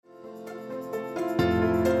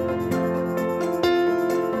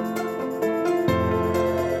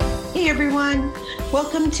everyone.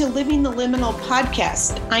 Welcome to Living the Liminal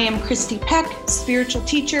podcast. I am Christy Peck, spiritual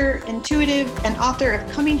teacher, intuitive, and author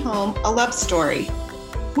of Coming Home, A Love Story.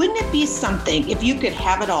 Wouldn't it be something if you could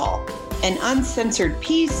have it all? An uncensored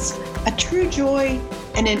peace, a true joy,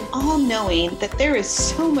 and an all-knowing that there is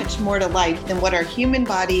so much more to life than what our human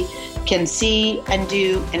body can see and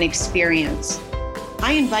do and experience.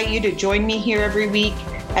 I invite you to join me here every week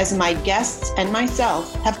as my guests and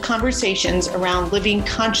myself have conversations around living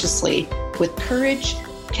consciously with courage,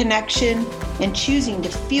 connection, and choosing to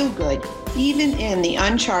feel good, even in the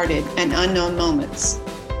uncharted and unknown moments.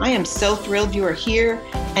 I am so thrilled you are here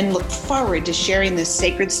and look forward to sharing this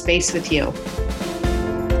sacred space with you.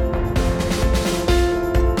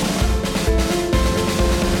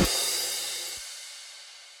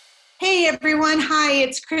 Hey everyone, hi,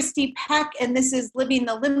 it's Christy Peck and this is Living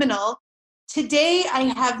the Liminal. Today,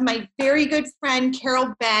 I have my very good friend,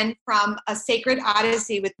 Carol Ben from A Sacred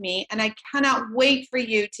Odyssey with me, and I cannot wait for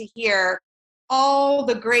you to hear all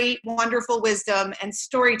the great, wonderful wisdom and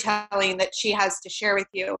storytelling that she has to share with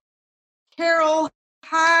you. Carol,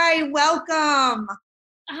 hi, welcome.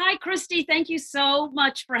 Hi, Christy. Thank you so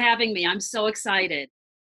much for having me. I'm so excited.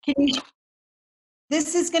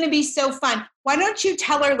 This is going to be so fun. Why don't you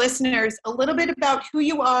tell our listeners a little bit about who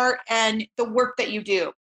you are and the work that you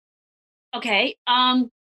do? Okay.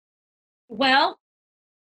 Well,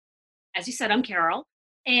 as you said, I'm Carol,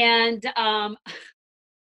 and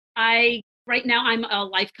right now I'm a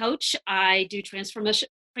life coach. I do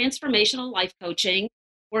transformational life coaching,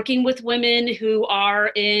 working with women who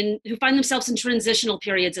find themselves in transitional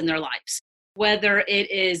periods in their lives, whether it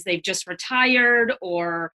is they've just retired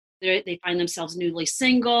or they find themselves newly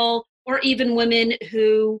single, or even women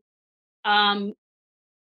who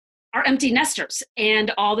are empty nesters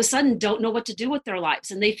and all of a sudden don't know what to do with their lives.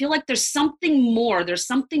 And they feel like there's something more, there's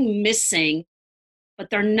something missing, but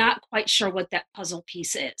they're not quite sure what that puzzle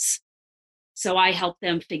piece is. So I help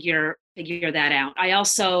them figure that out. I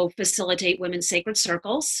also facilitate women's sacred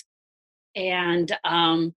circles. And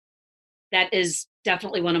that is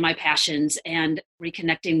definitely one of my passions, and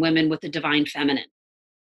reconnecting women with the divine feminine.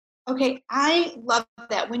 Okay, I love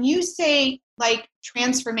that. When you say like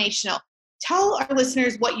transformational, tell our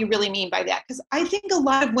listeners what you really mean by that. Because I think a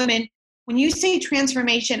lot of women, when you say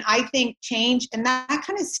transformation, I think change, and that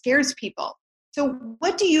kind of scares people. So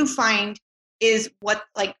what do you find is what,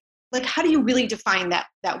 like how do you really define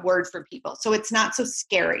that word for people so it's not so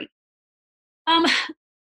scary?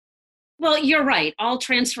 Well, you're right. All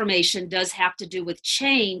transformation does have to do with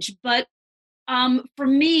change, but for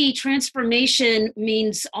me, transformation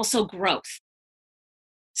means also growth.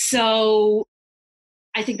 So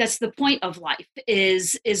I think that's the point of life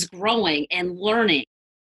is growing and learning.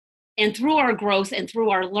 And through our growth and through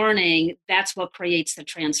our learning, that's what creates the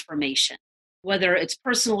transformation. Whether it's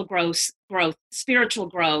personal growth, spiritual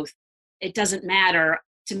growth, it doesn't matter.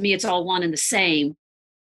 To me, it's all one and the same.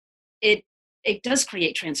 It does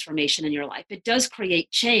create transformation in your life. It does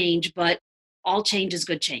create change, but all change is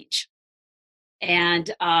good change.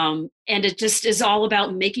 And it just is all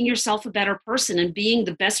about making yourself a better person and being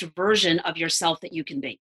the best version of yourself that you can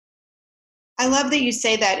be. I love that you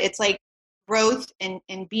say that. It's like growth and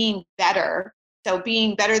being better. So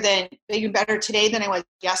being better today than I was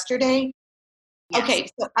yesterday. Yes. Okay,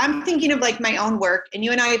 so I'm thinking of like my own work, and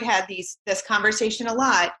you and I have had this conversation a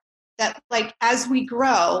lot, that like as we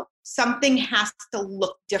grow, something has to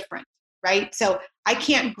look different, right? So I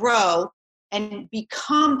can't grow and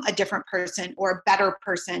become a different person or a better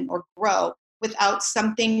person or grow without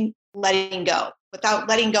something without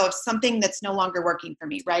letting go of something that's no longer working for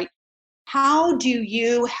me, right? How do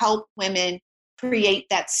you help women create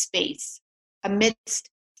that space amidst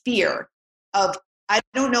fear of, I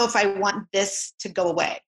don't know if I want this to go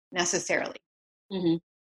away necessarily? Mm-hmm.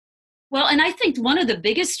 Well, and I think one of the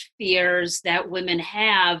biggest fears that women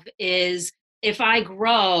have is, if I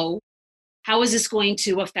grow, how is this going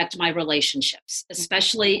to affect my relationships,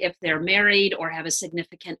 especially if they're married or have a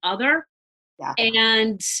significant other? Yeah.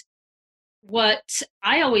 And what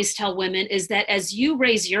I always tell women is that as you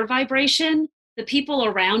raise your vibration, the people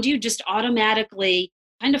around you just automatically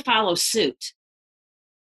kind of follow suit.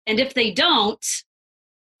 And if they don't,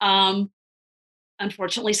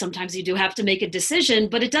 unfortunately, sometimes you do have to make a decision,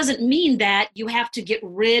 but it doesn't mean that you have to get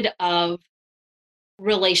rid of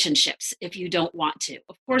relationships if you don't want to.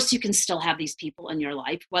 Of course, you can still have these people in your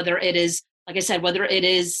life, whether it is, like I said, whether it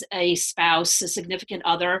is a spouse, a significant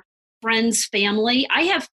other, friends, family. I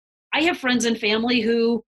have friends and family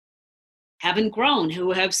who haven't grown,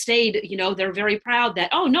 who have stayed, they're very proud that,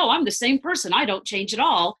 oh no, I'm the same person. I don't change at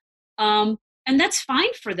all. And that's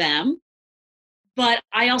fine for them. But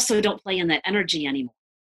I also don't play in that energy anymore.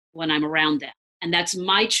 when I'm around them. And that's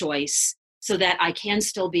my choice so that I can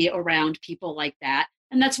still be around people like that.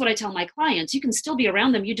 And that's what I tell my clients. You can still be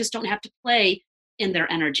around them. You just don't have to play in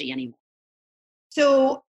their energy anymore.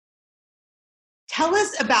 So tell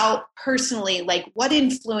us about personally, like what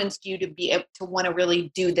influenced you to be able to want to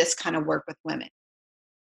really do this kind of work with women?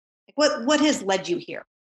 What has led you here?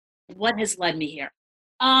 What has led me here?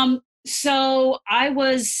 So I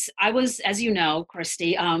was, as you know,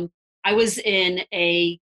 Christy, I was in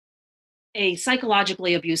a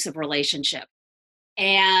psychologically abusive relationship.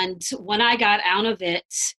 And when I got out of it,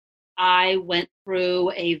 I went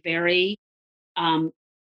through a very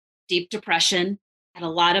deep depression, had a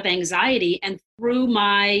lot of anxiety, and through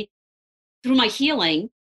my healing,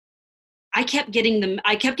 I kept getting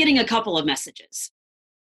a couple of messages.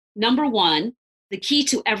 Number one, the key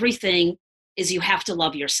to everything is you have to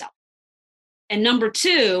love yourself. And number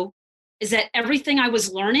two is that everything I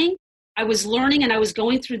was learning and I was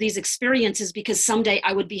going through these experiences because someday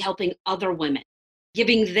I would be helping other women,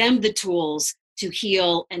 giving them the tools to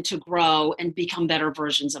heal and to grow and become better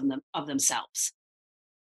versions of themselves.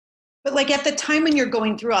 But like at the time when you're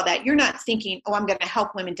going through all that, you're not thinking, oh, I'm going to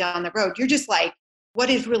help women down the road. You're just like, what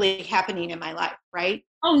is really happening in my life, right?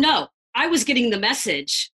 Oh, no. I was getting the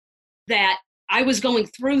message that I was going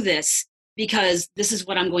through this because this is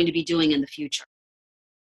what I'm going to be doing in the future.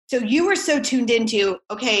 So you were so tuned into,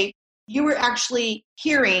 okay, you were actually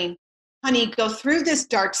hearing, honey, go through this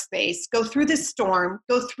dark space, go through this storm,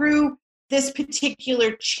 go through this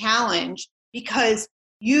particular challenge because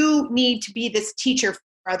you need to be this teacher for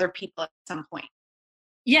other people at some point.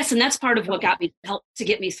 Yes, and that's part of what got me helped to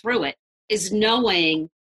get me through it, is knowing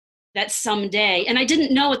that someday, and I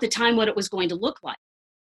didn't know at the time what it was going to look like.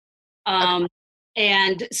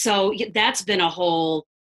 And so that's been a whole,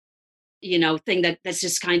 thing that's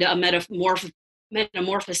just kind of a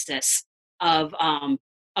metamorphosis of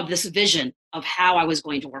this vision of how I was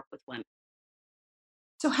going to work with women.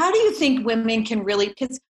 So how do you think women can really,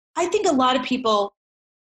 because I think a lot of people,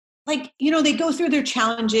 like, they go through their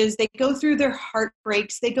challenges, they go through their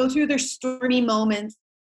heartbreaks, they go through their stormy moments,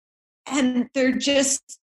 and they're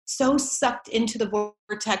just so sucked into the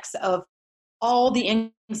vortex of all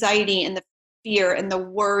the anxiety and the fear and the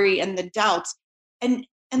worry and the doubts. And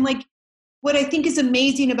like, what I think is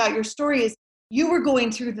amazing about your story is you were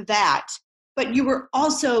going through that, but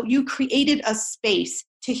you created a space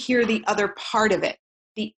to hear the other part of it,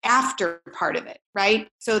 the after part of it, right?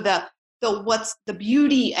 So the what's the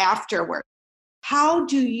beauty afterward. How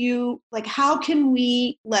can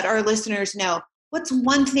we let our listeners know what's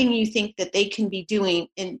one thing you think that they can be doing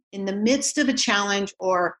in the midst of a challenge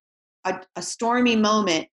or a stormy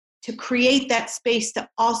moment to create that space to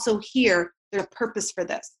also hear there's a purpose for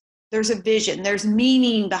this. There's a vision, there's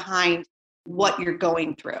meaning behind what you're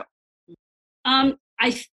going through.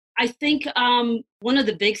 I think one of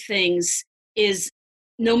the big things is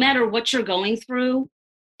no matter what you're going through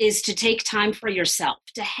is to take time for yourself,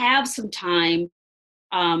 to have some time.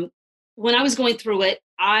 When I was going through it,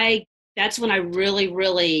 that's when I really,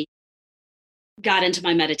 really got into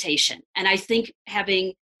my meditation. And I think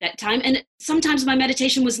having that time, and sometimes my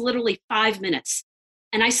meditation was literally 5 minutes.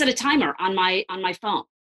 And I set a timer on my phone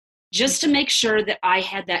just to make sure that I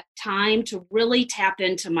had that time to really tap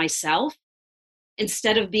into myself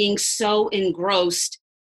instead of being so engrossed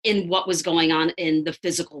in what was going on in the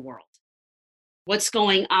physical world. What's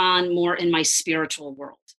going on more in my spiritual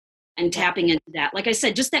world and tapping into that. Like I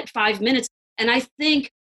said, just that 5 minutes. And I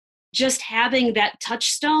think just having that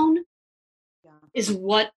touchstone is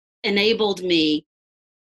what enabled me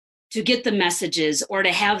to get the messages or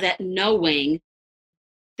to have that knowing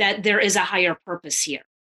that there is a higher purpose here.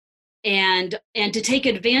 And to take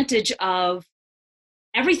advantage of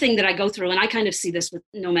everything that I go through, and I kind of see this with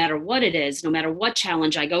no matter what it is, no matter what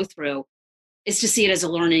challenge I go through, is to see it as a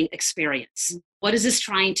learning experience. What is this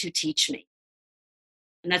trying to teach me?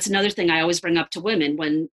 And that's another thing I always bring up to women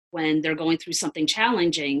when they're going through something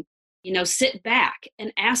challenging. Sit back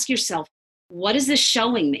and ask yourself, what is this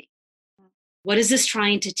showing me? What is this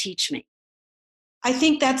trying to teach me? I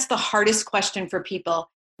think that's the hardest question for people.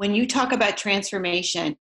 When you talk about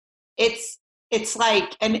transformation, it's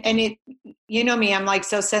like, and it, me, I'm like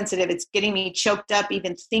so sensitive. It's getting me choked up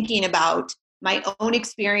even thinking about my own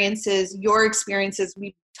experiences, your experiences.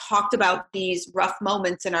 We've talked about these rough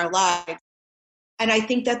moments in our lives. And I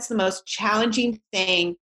think that's the most challenging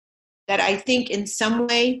thing that I think in some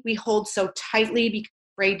way we hold so tightly because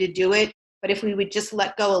we're afraid to do it. But if we would just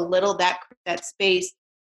let go a little, that space,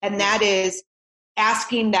 and that is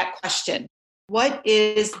asking that question, what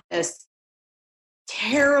is this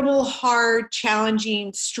terrible, hard,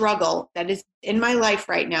 challenging struggle that is in my life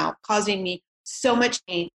right now, causing me so much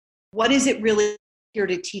pain? what is it really here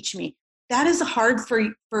to teach me? That is hard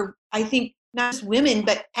for I think not just women,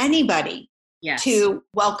 but anybody Yes. to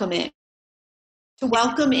welcome in. To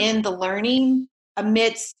welcome in the learning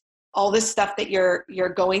amidst all this stuff that you're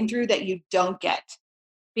going through that you don't get.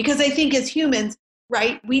 Because I think as humans,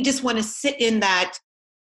 right, we just want to sit in that,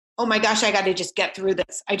 oh my gosh, I got to just get through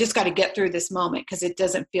this. I just got to get through this moment because it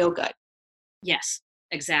doesn't feel good. Yes,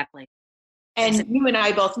 exactly. And you and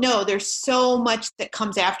I both know there's so much that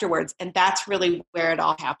comes afterwards, and that's really where it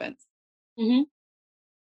all happens. Mm-hmm.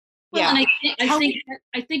 Well, Yeah. and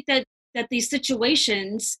I think that these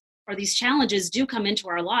situations or these challenges do come into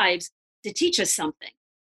our lives to teach us something.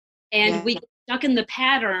 And we get stuck in the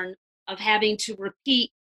pattern of having to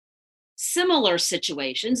repeat similar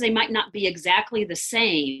situations. They might not be exactly the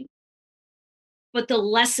same, but the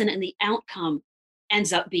lesson and the outcome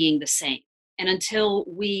ends up being the same. And until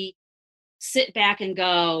we sit back and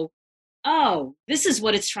go, oh, this is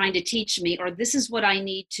what it's trying to teach me, or this is what I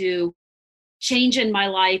need to change in my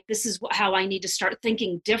life, this is how I need to start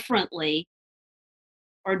thinking differently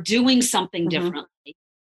or doing something differently,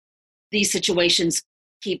 these situations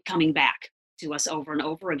keep coming back to us over and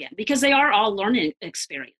over again because they are all learning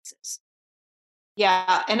experiences.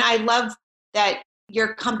 Yeah, and I love that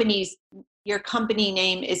your company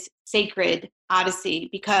name is Sacred Odyssey,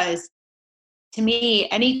 because to me,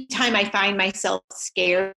 anytime I find myself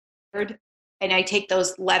scared and I take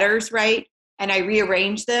those letters, right, and I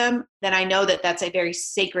rearrange them, then I know that that's a very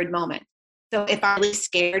sacred moment. So if I'm really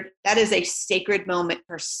scared, that is a sacred moment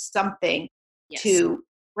for something to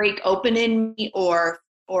break open in me, or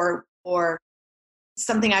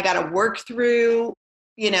something I got to work through.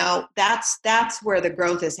 You know, that's where the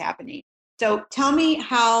growth is happening. So tell me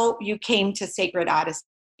how you came to Sacred Odyssey.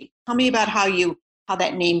 Tell me about how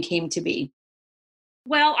that name came to be.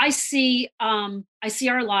 Well, I see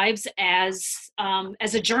our lives as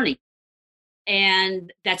a journey.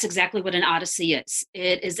 And that's exactly what an odyssey is.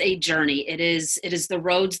 It is a journey. It is the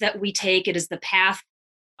roads that we take. It is the path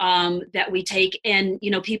that we take. And,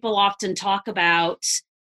 people often talk about,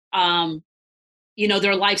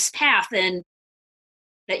 their life's path and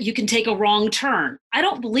that you can take a wrong turn. I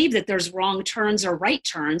don't believe that there's wrong turns or right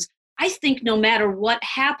turns. I think no matter what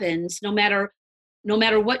happens, no matter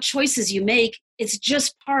what choices you make, it's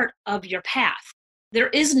just part of your path. There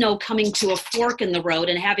is no coming to a fork in the road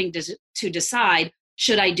and having to decide,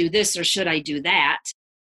 should I do this or should I do that?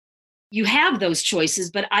 You have those choices,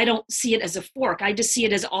 but I don't see it as a fork. I just see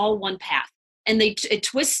it as all one path. And it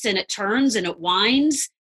twists and it turns and it winds,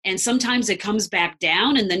 and sometimes it comes back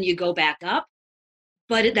down and then you go back up.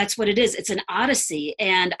 But that's what it is. It's an odyssey.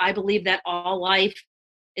 And I believe that all life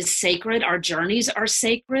is sacred. Our journeys are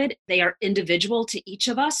sacred. They are individual to each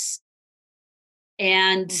of us.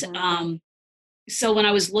 And so when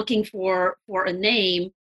I was looking for a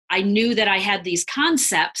name, I knew that I had these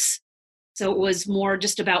concepts. So it was more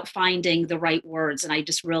just about finding the right words. And I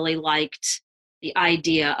just really liked the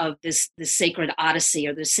idea of this sacred odyssey,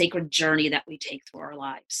 or the sacred journey that we take through our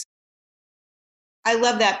lives. I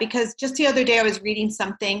love that, because just the other day I was reading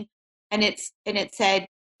something and it said,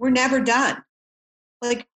 we're never done.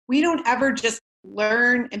 Like, we don't ever just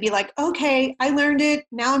learn and be like, okay, I learned it.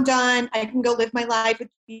 Now I'm done. I can go live my life,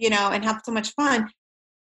 and have so much fun.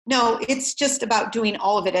 No, it's just about doing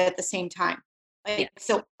all of it at the same time.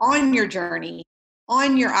 So on your journey,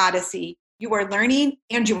 on your odyssey, you are learning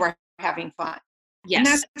and you are having fun. Yes. And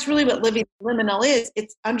that's really what living liminal is.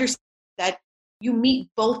 It's understanding that you meet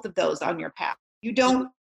both of those on your path. You don't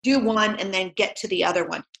do one and then get to the other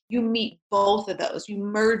one. You meet both of those. You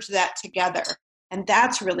merge that together. And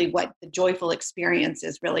that's really what the joyful experience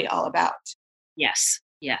is really all about. Yes.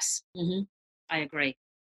 Mm-hmm. I agree.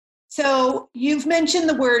 So you've mentioned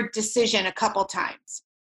the word decision a couple times.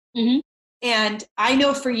 Mm-hmm. And I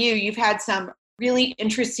know for you, you've had some really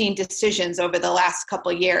interesting decisions over the last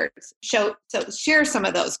couple of years. So share some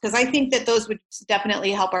of those, because I think that those would definitely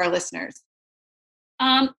help our listeners.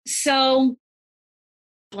 So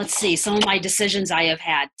let's see, some of my decisions I have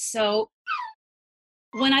had. So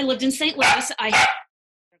when I lived in St. Louis,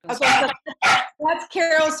 Okay, so that's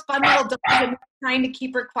Carol's fun little dog, and trying to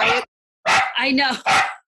keep her quiet. I know.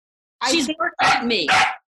 She's working at me.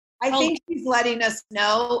 I think she's letting us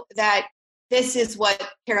know that this is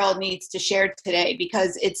what Carol needs to share today,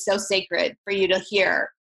 because it's so sacred for you to hear.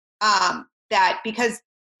 That because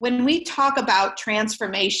when we talk about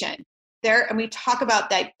transformation, and we talk about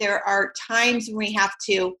that there are times when we have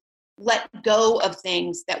to let go of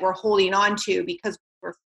things that we're holding on to because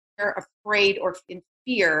we're afraid or in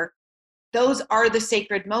fear. Those are the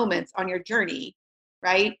sacred moments on your journey,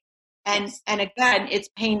 right? And again, it's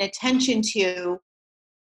paying attention to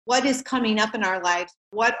what is coming up in our lives,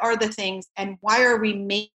 what are the things, and why are we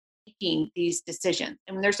making these decisions?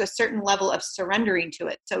 And there's a certain level of surrendering to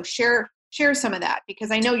it. So share some of that, because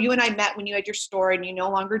I know you and I met when you had your store and you no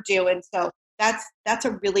longer do. And so that's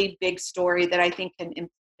a really big story that I think can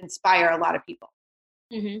inspire a lot of people.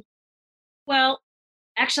 Mm-hmm. Well,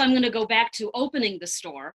 actually, I'm going to go back to opening the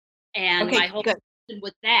store and Okay, my whole good.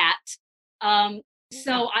 with that. Um, Yeah.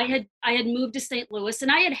 so I had moved to St. Louis,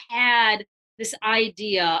 and I had this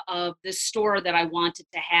idea of this store that I wanted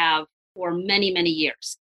to have for many, many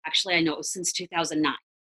years. Actually, I know it was since 2009.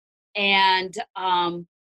 And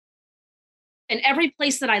every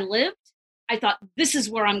place that I lived, I thought, this is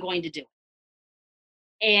where I'm going to do it.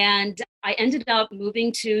 And I ended up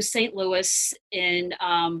moving to St. Louis in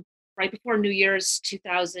right before New Year's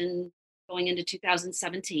 2000, going into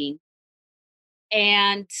 2017.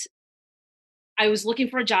 And I was looking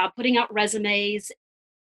for a job, putting out resumes,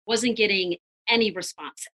 wasn't getting any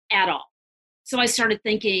response at all. So I started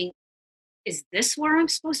thinking, is this where I'm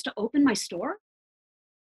supposed to open my store?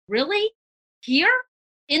 Really? Here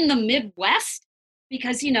in the Midwest?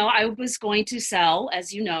 Because, I was going to sell,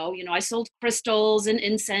 as I sold crystals and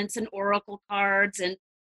incense and oracle cards. And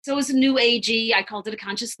so it was a new agey. I called it a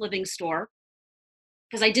conscious living store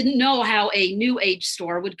because I didn't know how a new age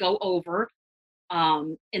store would go over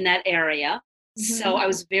in that area. Mm-hmm. So I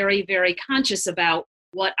was very, very conscious about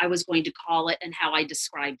what I was going to call it and how I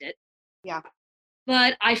described it. Yeah.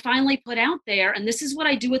 But I finally put out there, and this is what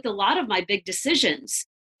I do with a lot of my big decisions,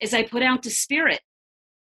 is I put out to spirit,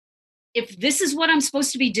 if this is what I'm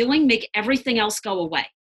supposed to be doing, make everything else go away.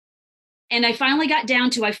 And I finally got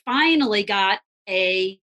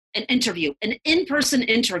an interview, an in-person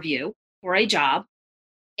interview for a job.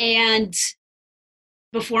 And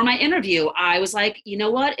before my interview, I was like, you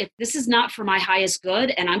know what? If this is not for my highest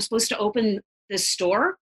good and I'm supposed to open this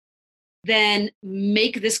store, then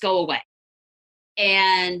make this go away.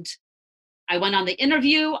 And I went on the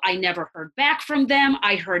interview. I never heard back from them.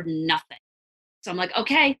 I heard nothing. So I'm like,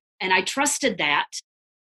 okay. And I trusted that.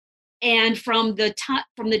 And from the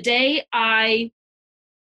day I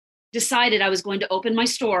decided I was going to open my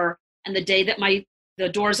store and the day that the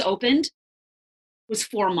doors opened was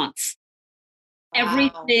 4 months. Wow.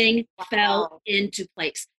 Everything fell into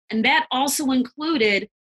place. And that also included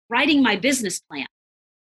writing my business plan.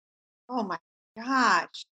 Oh my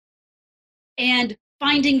gosh. And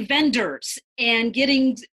finding vendors and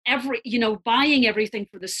getting buying everything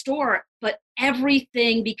for the store, but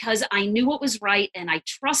everything, because I knew what was right and I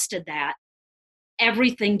trusted that,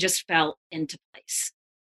 everything just fell into place.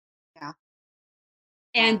 Yeah.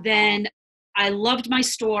 And then I loved my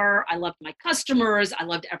store. I loved my customers. I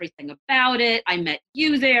loved everything about it. I met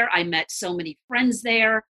you there. I met so many friends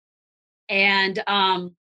there. And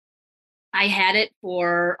I had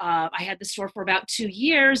the store for about 2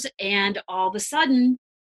 years. And all of a sudden,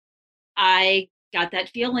 I got that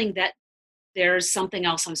feeling that there's something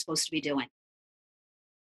else I'm supposed to be doing.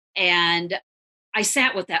 And I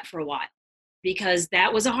sat with that for a while because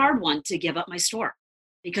that was a hard one to give up my store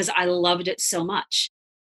because I loved it so much.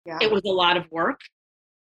 Yeah. It was a lot of work,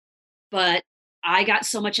 but I got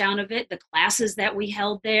so much out of it. The classes that we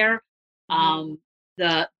held there,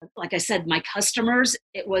 like I said, my customers,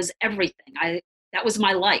 it was everything. That was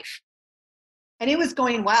my life. And it was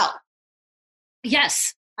going well.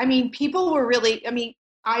 Yes. I mean, people were really,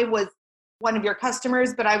 I was one of your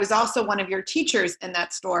customers, but I was also one of your teachers in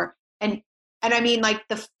that store. And I mean, like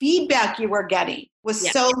the feedback you were getting was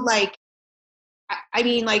so like,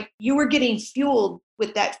 you were getting fueled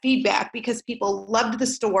with that feedback because people loved the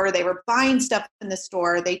store. They were buying stuff in the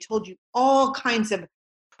store. They told you all kinds of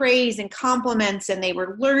praise and compliments, and they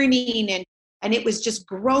were learning, and it was just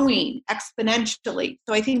growing exponentially.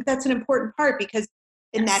 So I think that's an important part because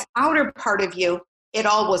in that outer part of you, it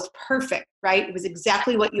all was perfect, right? It was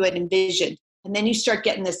exactly what you had envisioned. And then you start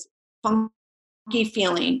getting this funky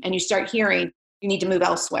feeling and you start hearing, you need to move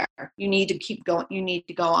elsewhere. You need to keep going. You need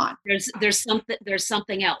to go on. There's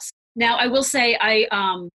something else. Now I will say I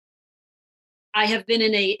have been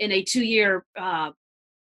in a 2-year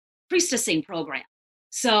priestessing program.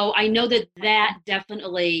 So I know that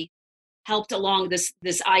definitely helped along this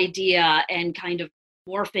idea and kind of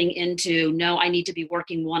morphing into, no, I need to be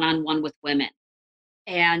working one-on-one with women.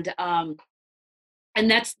 And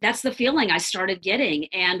that's the feeling I started getting.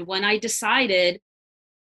 And when I decided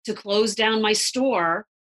to close down my store,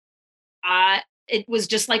 it was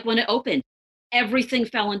just like when it opened, everything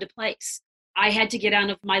fell into place. I had to get out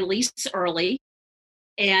of my lease early.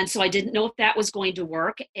 And so I didn't know if that was going to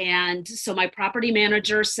work. And so my property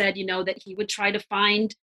manager said, that he would try to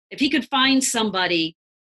find, if he could find somebody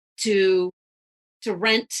to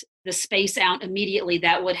rent the space out immediately,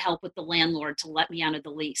 that would help with the landlord to let me out of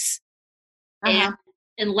the lease. And Uh-huh.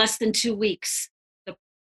 in less than 2 weeks, the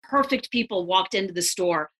perfect people walked into the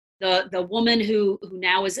store. The woman who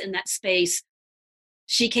now is in that space,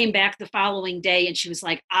 she came back the following day and she was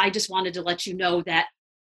like, I just wanted to let you know that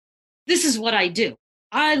this is what I do.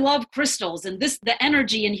 I love crystals and the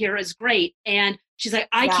energy in here is great. And she's like,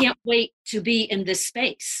 I Yeah. can't wait to be in this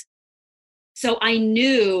space. So I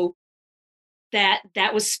knew that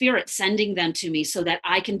that was spirit sending them to me so that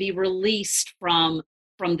I can be released from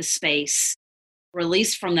the space,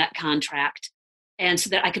 released from that contract, and so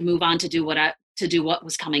that I could move on to do what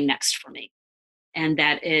was coming next for me. And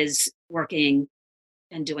that is working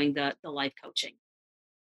and doing the life coaching.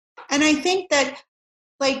 And I think that,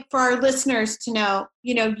 like, for our listeners to know,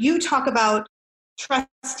 you talk about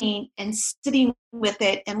trusting and sitting with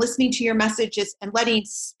it and listening to your messages and letting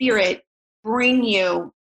spirit bring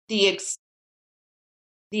you the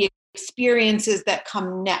the experiences that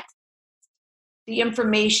come next, the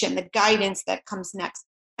information, the guidance that comes next.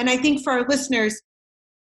 And I think for our listeners,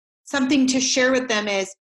 something to share with them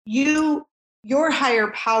is your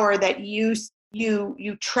higher power that you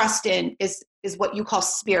trust in is what you call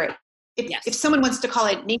spirit. If Yes. someone wants to call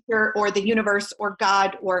it nature or the universe or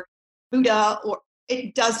God or Buddha, or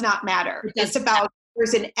it does not matter. It It's does. about,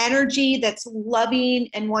 there's an energy that's loving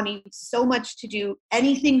and wanting so much to do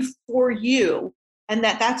anything for you, and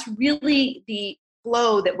that's really the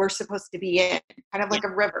flow that we're supposed to be in, kind of Yeah, like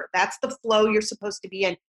a river. That's the flow you're supposed to be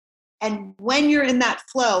in. And when you're in that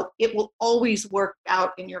flow, it will always work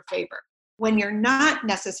out in your favor. When you're not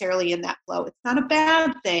necessarily in that flow, it's not a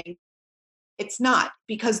bad thing. It's not,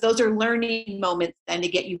 because those are learning moments then to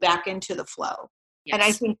get you back into the flow. And I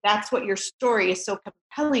yes. think that's what your story is so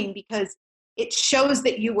compelling, because it shows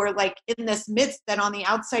that you were like in this midst that on the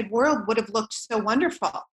outside world would have looked so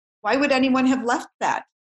wonderful. Why would anyone have left that?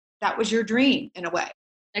 That was your dream in a way.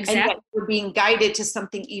 And yet Exactly. you're being guided to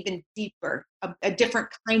something even deeper, a different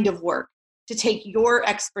kind of work, to take your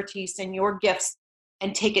expertise and your gifts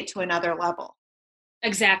and take it to another level.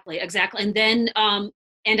 Exactly. And then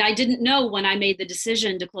and I didn't know when I made the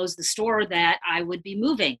decision to close the store that I would be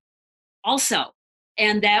moving also.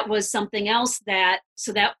 And that was something else that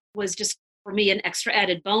was just for me an extra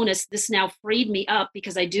added bonus. This now freed me up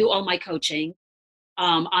because I do all my coaching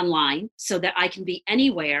online so that I can be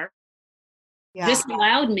anywhere. Yeah. This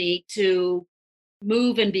allowed me to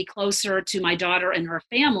move and be closer to my daughter and her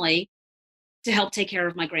family to help take care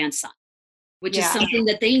of my grandson, which is Yeah. something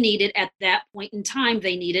that they needed at that point in time.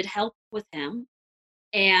 They needed help with him.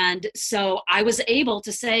 And so I was able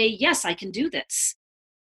to say, yes, I can do this.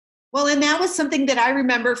 Well, and that was something that I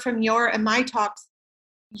remember from your and my talks.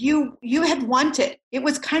 You had wanted. It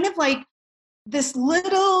was kind of like this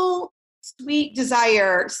little sweet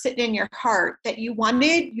desire sitting in your heart that you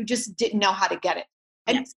wanted, you just didn't know how to get it.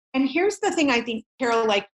 And Yes. and here's the thing, I think, Carol,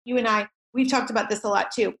 like you and I, we've talked about this a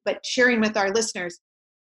lot too, but sharing with our listeners,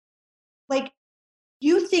 like,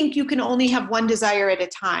 you think you can only have one desire at a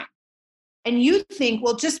time. And you think,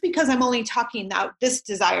 well, just because I'm only talking about this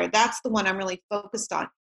desire, that's the one I'm really focused on.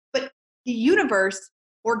 But the universe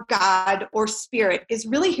or God or spirit is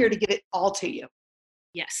really here to give it all to you.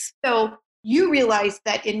 Yes. So you realize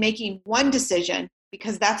that in making one decision,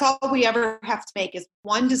 because that's all we ever have to make is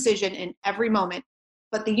one decision in every moment,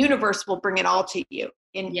 but the universe will bring it all to you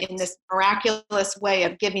in Yes. this miraculous way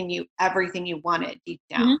of giving you everything you wanted deep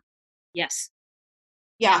down. Mhm. Yes.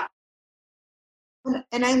 Yeah. Yeah.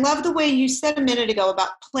 And I love the way you said a minute ago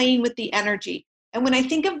about playing with the energy. And when I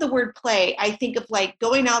think of the word play, I think of like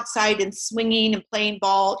going outside and swinging and playing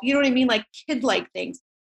ball. You know what I mean? Like kid-like things.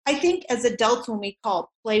 I think as adults, when we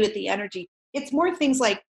call play with the energy, it's more things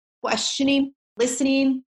like questioning,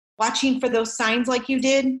 listening, watching for those signs like you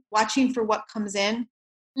did, watching for what comes in.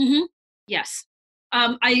 Hmm. Yes.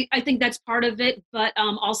 I think that's part of it, but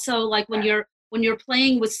also like when you're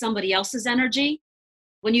playing with somebody else's energy,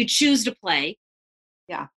 when you choose to play,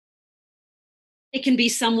 Yeah. it can be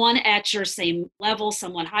someone at your same level,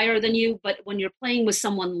 someone higher than you, but when you're playing with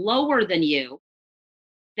someone lower than you,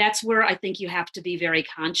 that's where I think you have to be very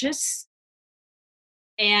conscious.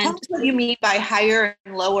 Tell And us what you mean by higher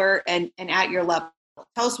and lower and at your level.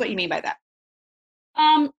 Tell us what you mean by that.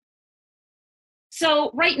 um,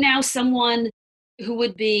 so right now, someone who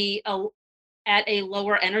would be at a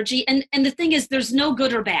lower energy, and the thing is, there's no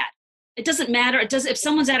good or bad. It doesn't matter. It does if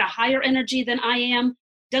someone's at a higher energy than I am,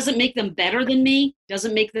 doesn't make them better than me,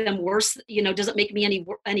 doesn't make them worse. Doesn't make me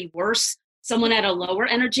any worse. Someone at a lower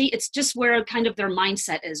energy, it's just where kind of their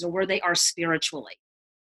mindset is or where they are spiritually.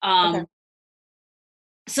 Okay. Um,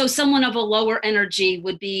 so someone of a lower energy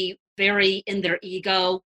would be very in their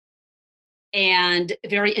ego, and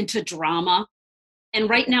very into drama. And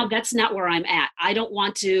right now, that's not where I'm at. I don't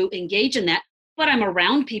want to engage in that, but I'm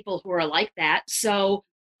around people who are like that. So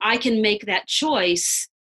I can make that choice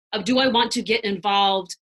of, do I want to get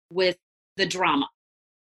involved with the drama?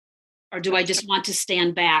 Or do I just want to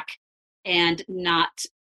stand back and not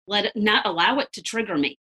allow it to trigger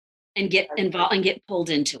me and get involved and get pulled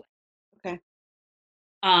into it? Okay.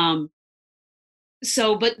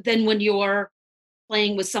 But then when you're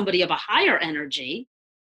playing with somebody of a higher energy,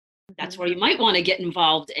 that's where you might want to get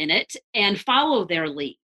involved in it and follow their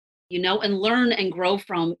lead, and learn and grow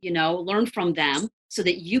from, learn from them so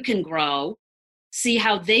that you can grow, see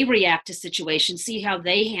how they react to situations, see how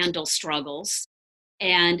they handle struggles.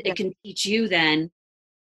 And it can teach you then,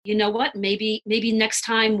 you know what, maybe next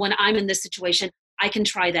time when I'm in this situation, I can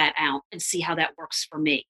try that out and see how that works for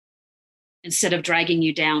me, instead of dragging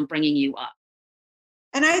you down, bringing you up.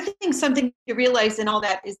 And I think something to realize in all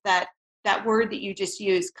that is that word that you just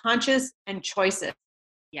used, conscious and choices.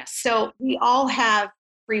 Yes. So we all have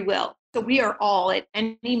free will. So we are all at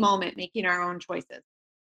any moment making our own choices,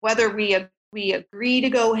 whether we agree to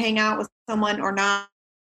go hang out with someone or not,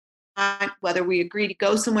 whether we agree to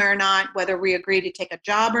go somewhere or not, whether we agree to take a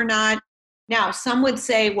job or not. Now, some would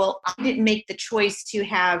say, well, I didn't make the choice to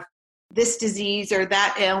have this disease or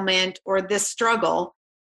that ailment or this struggle,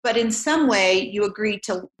 but in some way you agreed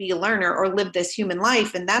to be a learner or live this human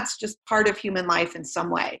life, and that's just part of human life in some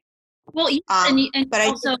way. Well, but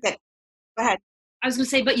also, I think that, go ahead. I was going to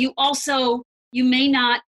say, but you may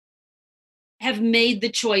not have made the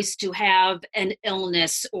choice to have an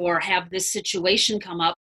illness or have this situation come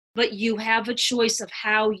up, but you have a choice of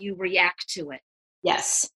how you react to it.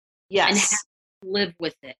 Yes. And how to live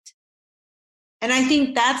with it. And I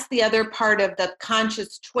think that's the other part of the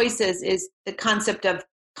conscious choices, is the concept of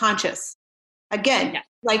conscious. Again,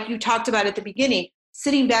 like you talked about at the beginning,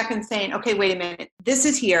 sitting back and saying, okay, wait a minute, this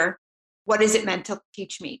is here. What is it meant to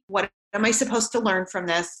teach me? What am I supposed to learn from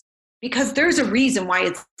this? Because there's a reason why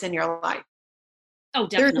it's in your life. Oh,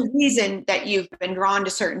 definitely. There's a reason that you've been drawn to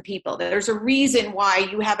certain people. There's a reason why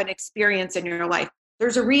you have an experience in your life.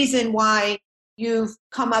 There's a reason why you've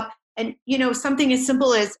come up. And, something as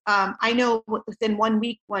simple as, I know within 1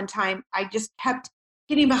 week, one time, I just kept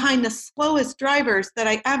getting behind the slowest drivers that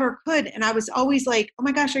I ever could. And I was always like, oh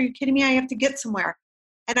my gosh, are you kidding me? I have to get somewhere.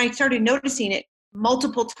 And I started noticing it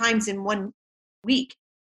multiple times in 1 week.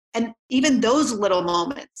 And even those little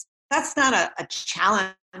moments, that's not a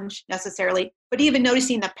challenge necessarily, but even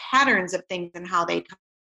noticing the patterns of things and how they come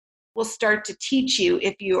will start to teach you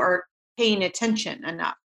if you are paying attention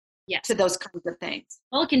enough. Yes. To those kinds of things.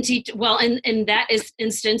 Well, it can teach. Well, in that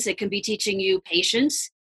instance, it can be teaching you patience.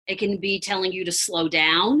 It can be telling you to slow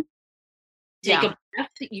down, take a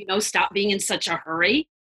breath. Stop being in such a hurry.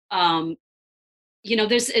 You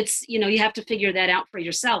have to figure that out for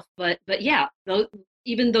yourself. But yeah,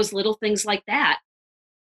 even those little things like that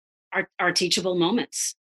are teachable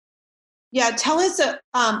moments. Yeah, tell us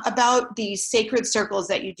about these sacred circles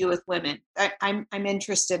that you do with women. I'm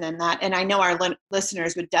interested in that, and I know our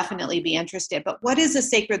listeners would definitely be interested. But what is a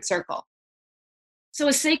sacred circle? So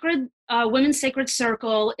a women's sacred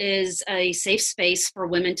circle is a safe space for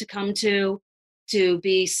women to come to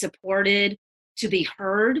be supported, to be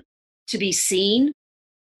heard, to be seen.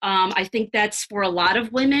 I think that's for a lot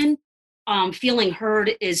of women. Feeling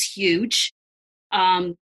heard is huge.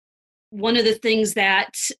 One of the things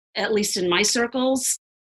that, at least in my circles,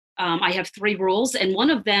 I have 3 rules. And one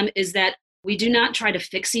of them is that we do not try to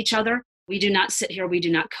fix each other. We do not sit here. We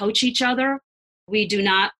do not coach each other. We do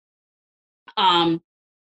not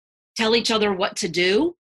tell each other what to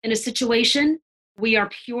do in a situation. We are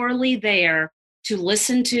purely there to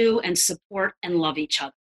listen to and support and love each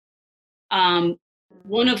other.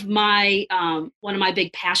 One of my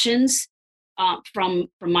big passions from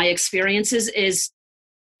my experiences is,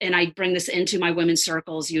 and I bring this into my women's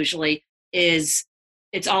circles usually, is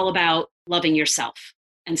it's all about loving yourself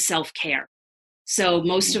and self-care. So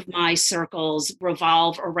most of my circles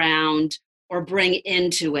revolve around or bring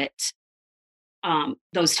into it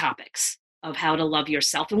those topics of how to love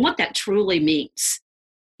yourself and what that truly means.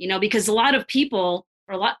 Because a lot of people,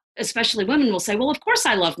 especially women, will say, well, of course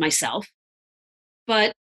I love myself,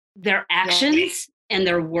 but their actions and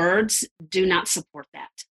their words do not support that.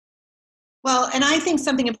 Well, and I think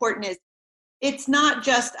something important is, it's not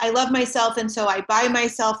just I love myself and so I buy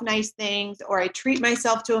myself nice things, or I treat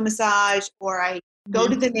myself to a massage, or I go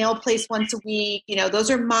to the nail place once a week. Those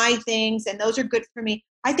are my things and those are good for me.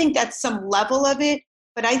 I think that's some level of it,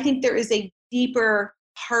 but I think there is a deeper,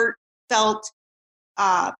 heartfelt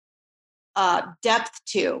depth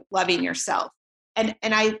to loving yourself. And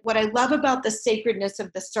what I love about the sacredness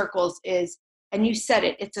of the circles is, and you said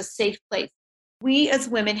it, it's a safe place. We as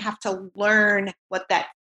women have to learn what that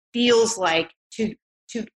feels like to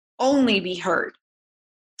only be heard,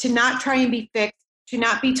 to not try and be fixed, to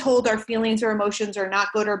not be told our feelings or emotions are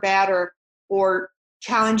not good or bad or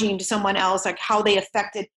challenging to someone else, like how they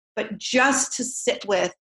affected, but just to sit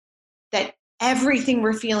with that everything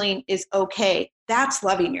we're feeling is okay. That's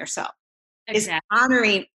loving yourself. Exactly. Is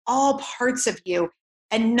honoring all parts of you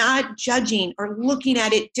and not judging or looking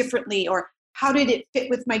at it differently, or how did it fit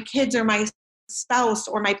with my kids or my spouse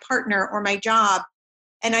or my partner or my job.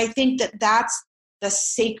 And I think that that's the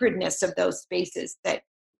sacredness of those spaces that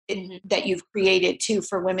that you've created too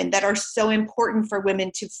for women, that are so important for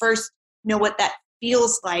women to first know what that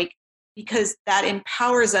feels like, because that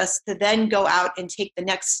empowers us to then go out and take the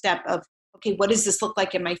next step of, okay, what does this look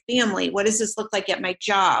like in my family? What does this look like at my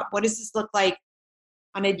job? What does this look like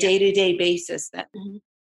on a day-to-day basis then? Mm-hmm.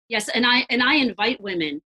 Yes, and I invite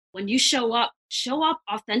women, when you show up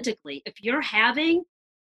authentically. If you're having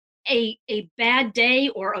a bad day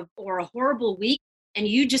or a horrible week and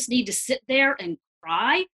you just need to sit there and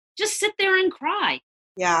cry, just sit there and cry.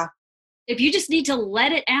 Yeah. If you just need to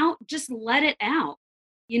let it out, just let it out.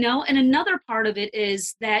 And another part of it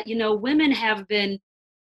is that, women have been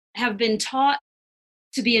taught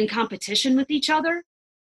to be in competition with each other,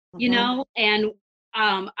 and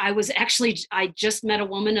I just met a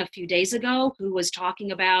woman a few days ago who was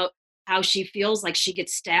talking about how she feels like she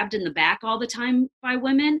gets stabbed in the back all the time by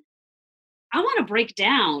women. I want to break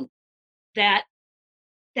down that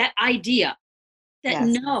idea, that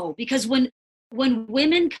Yes. no, because when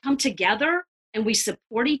women come together and we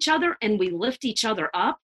support each other and we lift each other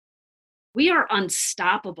up, we are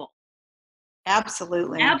unstoppable.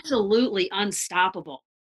 Absolutely. Absolutely unstoppable.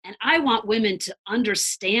 And I want women to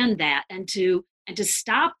understand that and to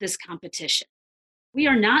stop this competition. We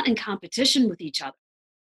are not in competition with each other.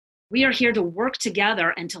 We are here to work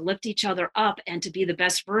together and to lift each other up and to be the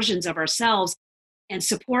best versions of ourselves and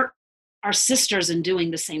support our sisters in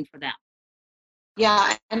doing the same for them.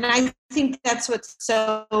 Yeah, and I think that's what's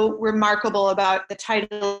so remarkable about the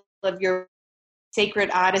title of your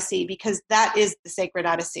Sacred Odyssey, because that is the Sacred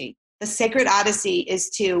Odyssey. The Sacred Odyssey is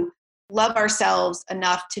to love ourselves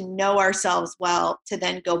enough to know ourselves well, to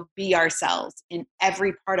then go be ourselves in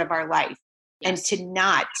every part of our life. Yes. And to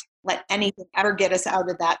not let anything ever get us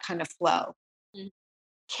out of that kind of flow. Mm-hmm.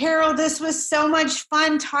 Carol, this was so much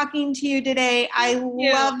fun talking to you today. I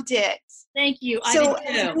loved it. Thank you. So I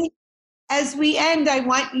did too. As we end, I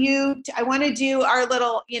want to do our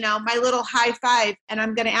little, my little high five, and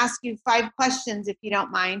I'm going to ask you 5 questions if you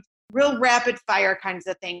don't mind. Real rapid fire kinds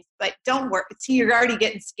of things, but don't worry. See, you're already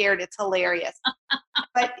getting scared. It's hilarious.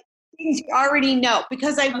 But things you already know,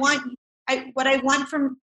 because what I want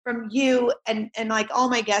from you and like all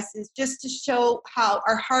my guests is just to show how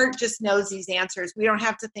our heart just knows these answers. We don't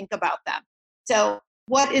have to think about them. So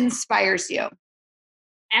what inspires you?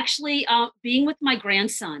 Actually, being with my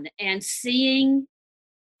grandson and seeing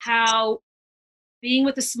how being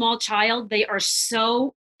with a small child, they are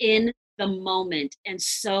so in the moment and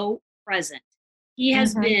so present. He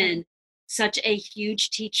has been such a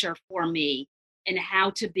huge teacher for me in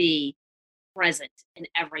how to be present in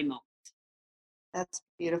every moment. That's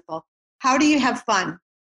beautiful. How do you have fun?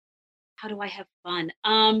 How do I have fun?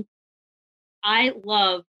 I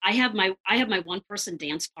have my one-person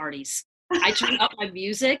dance parties. I turn up my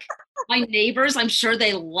music. My neighbors, I'm sure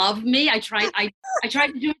they love me. I try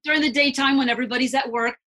to do it during the daytime when everybody's at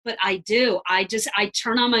work, but I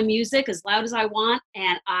turn on my music as loud as I want,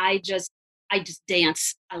 and I just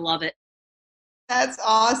dance. I love it. That's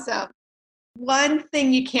awesome. One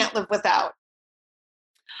thing you can't live without.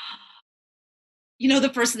 The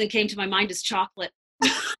first thing that came to my mind is chocolate.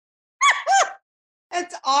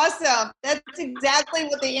 That's awesome. That's exactly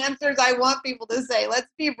what the answers I want people to say. Let's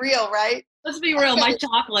be real, right? Let's be real. My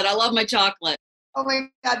chocolate. I love my chocolate. Oh my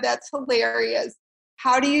God, that's hilarious.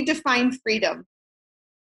 How do you define freedom?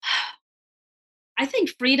 I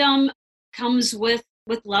think freedom comes with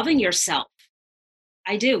loving yourself.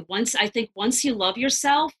 I do. Once you love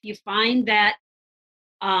yourself, you find that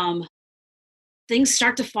things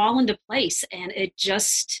start to fall into place, and it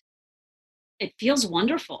feels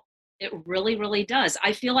wonderful. It really, really does.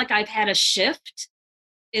 I feel like I've had a shift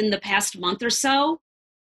in the past month or so,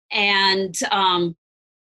 and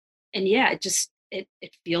yeah, it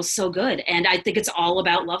feels so good. And I think it's all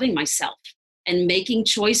about loving myself and making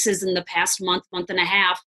choices in the past month and a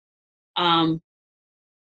half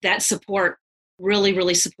that support, really,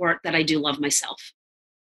 really support that I do love myself.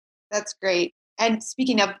 That's great. And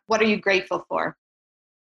speaking of, what are you grateful for?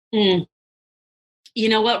 You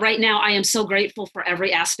know what? Right now, I am so grateful for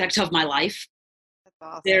every aspect of my life. That's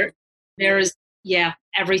awesome. There is, yeah,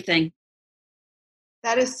 everything.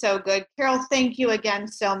 That is so good. Carol, thank you again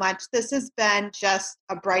so much. This has been just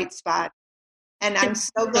a bright spot. And I'm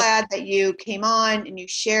so glad that you came on and you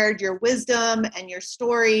shared your wisdom and your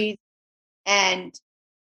stories, and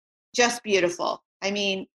just beautiful. I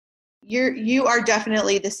mean, you are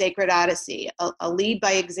definitely the Sacred Odyssey, a lead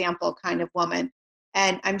by example kind of woman.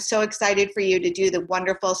 And I'm so excited for you to do the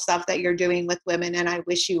wonderful stuff that you're doing with women. And I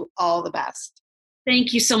wish you all the best.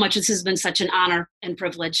 Thank you so much. This has been such an honor and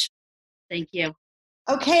privilege. Thank you.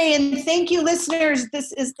 Okay, and thank you, listeners.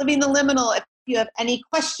 This is Living the Liminal. If you have any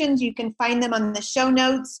questions, you can find them on the show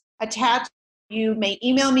notes attached. You may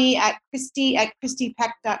email me at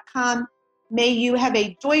christy@christypeck.com. May you have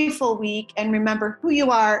a joyful week, and remember who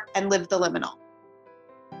you are and live the liminal.